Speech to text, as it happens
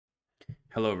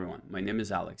Hello everyone, my name is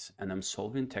Alex and I'm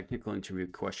solving technical interview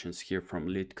questions here from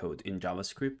LeetCode in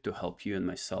JavaScript to help you and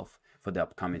myself for the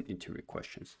upcoming interview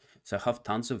questions. So I have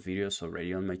tons of videos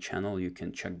already on my channel, you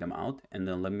can check them out and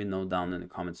then let me know down in the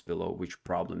comments below which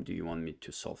problem do you want me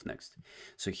to solve next.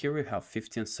 So here we have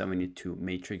 1572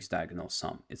 matrix diagonal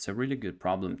sum. It's a really good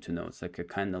problem to know. It's like a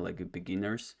kind of like a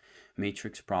beginner's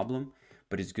matrix problem.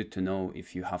 But it's good to know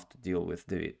if you have to deal with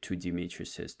the 2D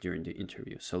matrices during the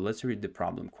interview. So let's read the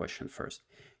problem question first.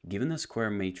 Given a square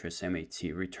matrix MAT,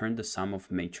 return the sum of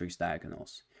matrix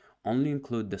diagonals. Only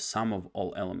include the sum of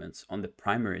all elements on the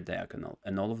primary diagonal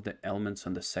and all of the elements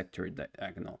on the secondary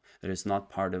diagonal that is not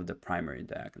part of the primary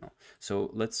diagonal.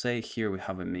 So let's say here we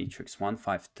have a matrix 1,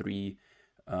 5, 3,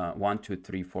 1, 2,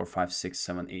 3, 4, 5, 6,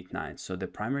 7, 8, 9. So the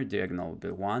primary diagonal will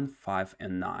be 1, 5,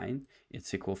 and 9.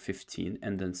 It's equal 15.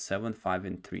 And then 7, 5,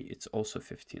 and 3. It's also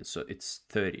 15. So it's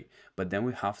 30. But then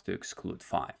we have to exclude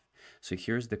 5. So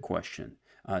here's the question.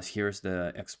 Here's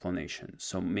the explanation.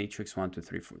 So matrix 1, 2,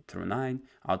 3, 4 through 9,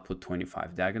 output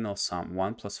 25. Diagonal sum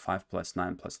 1 plus 5 plus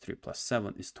 9 plus 3 plus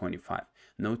 7 is 25.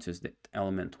 Notice that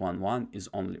element 1, 1 is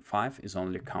only 5 is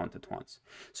only counted once.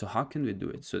 So how can we do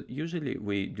it? So usually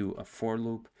we do a for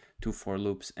loop, 2 for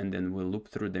loops, and then we loop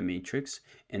through the matrix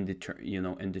and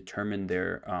determine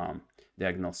their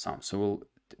diagonal sum. So we'll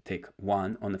take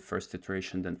 1 on the first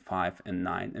iteration, then 5 and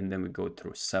 9, and then we go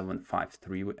through 7, 5,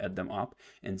 3, we add them up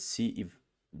and see if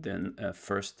then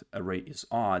first array is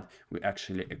odd, we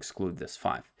actually exclude this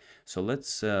 5. So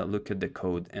let's look at the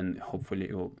code and hopefully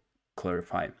it will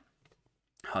clarify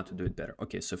how to do it better.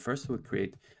 Okay, so first we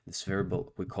create this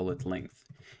variable, we call it length,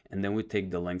 and then we take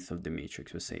the length of the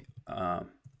matrix. We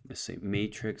say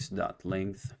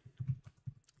matrix.length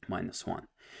minus 1,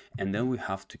 and then we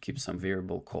have to keep some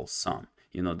variable called sum,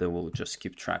 that will just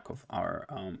keep track of our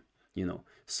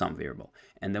sum variable.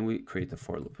 And then we create a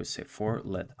for loop. We say for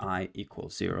let I equal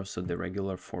 0. So the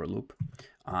regular for loop,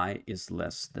 I is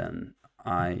less than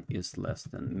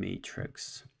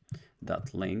matrix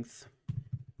dot length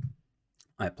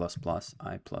I plus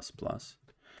plus,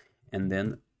 and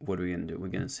then what are we gonna do? We're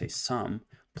gonna say sum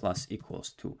plus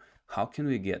equals to, how can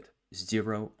we get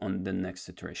 0 on the next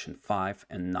iteration, 5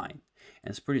 and 9?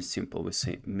 And it's pretty simple. We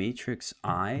say matrix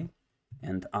I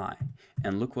and I,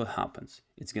 and look what happens.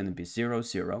 It's gonna be 0,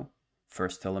 0,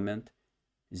 first element,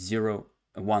 0,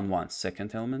 1, 1,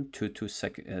 second element, 2, 2,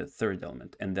 third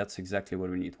element, and that's exactly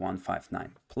what we need, 1, 5,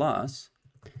 9, plus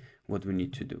what we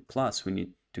need to do, plus we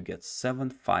need to get 7,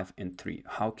 5, and 3.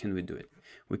 How can we do it?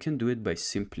 We can do it by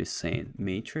simply saying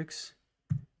matrix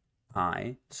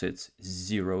I, so it's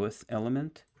 0th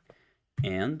element,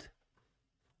 and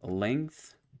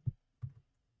length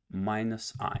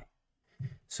minus I.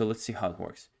 So let's see how it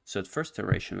works. So at first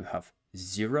iteration we have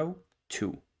 0,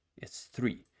 2, it's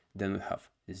 3. Then we have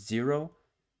 0,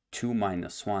 2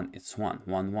 minus 1, it's 1,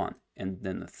 1, 1. And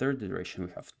then the third iteration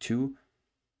we have 2,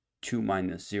 2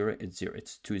 minus 0, it's 0.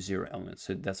 It's 2 0 elements.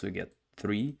 So that's we get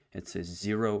 3. It's a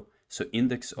 0. So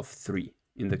index of 3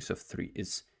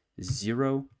 is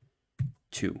 0,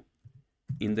 2.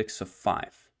 Index of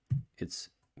 5, it's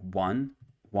 1,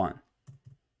 1.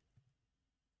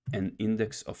 And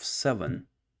index of 7,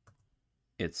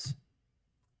 it's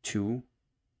 2,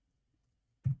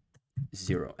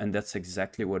 0. And that's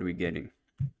exactly what we're getting.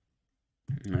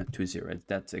 2, 0.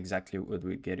 That's exactly what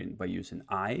we're getting by using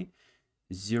I,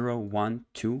 0, 1,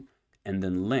 2, and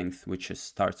then length, which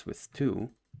starts with 2,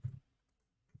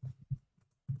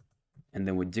 and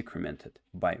then we decrement it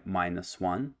by minus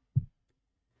 1,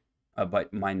 by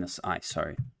minus I,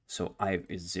 sorry. So I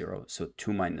is 0, so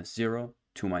 2 minus 0,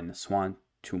 2 minus 1,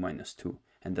 2 minus 2,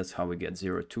 and that's how we get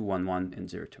 0, 2, 1, 1, and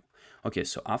 0, 2. Okay,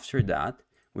 so after that,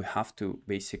 we have to,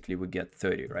 basically we get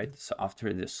 30, right? So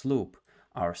after this loop,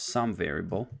 our sum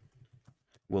variable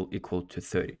will equal to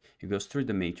 30. It goes through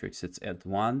the matrix. It's at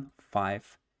 1,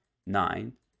 5,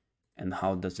 9. And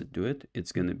how does it do it?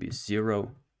 It's going to be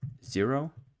 0,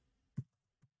 0,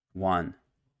 1,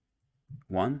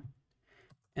 1,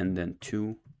 and then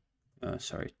 2,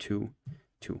 2,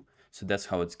 2. So that's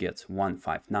how it gets 1,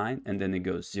 5, 9. And then it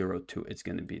goes 0, 2. It's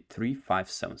going to be 3, 5,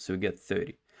 7. So we get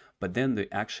 30. But then we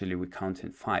count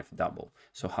in 5 double.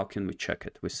 So how can we check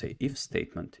it? We say if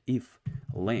statement, if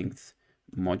length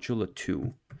modulo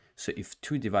 2, so if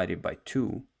 2 divided by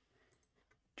 2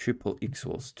 triple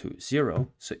equals to 0,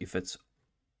 so if it's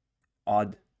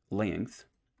odd length,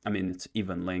 it's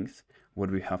even length, what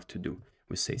do we have to do?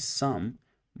 We say sum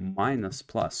minus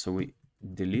plus, so we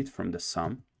delete from the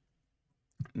sum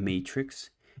matrix,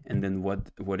 and then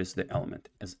what is the element?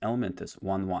 As element is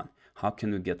 1, 1. How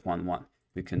can we get 1, 1?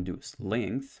 We can do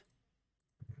length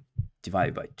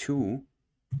divided by 2,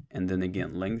 and then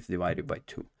again length divided by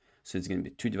 2. So it's going to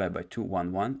be 2 divided by 2,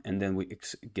 1, 1. And then we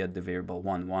get the variable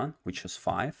 1, 1, which is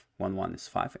 5. 1, 1 is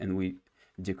 5. And we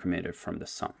decrement it from the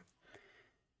sum.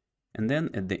 And then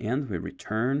at the end, we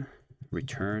return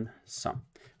sum.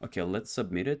 Okay, let's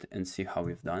submit it and see how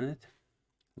we've done it.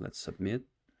 Let's submit.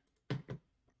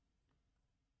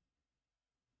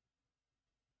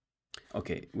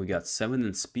 Okay, we got 7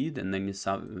 in speed and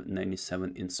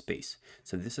 97 in space.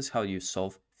 So this is how you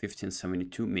solve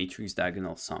 1572 matrix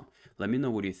diagonal sum. Let me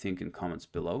know what you think in comments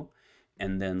below,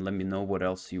 and then let me know what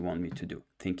else you want me to do.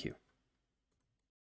 Thank you.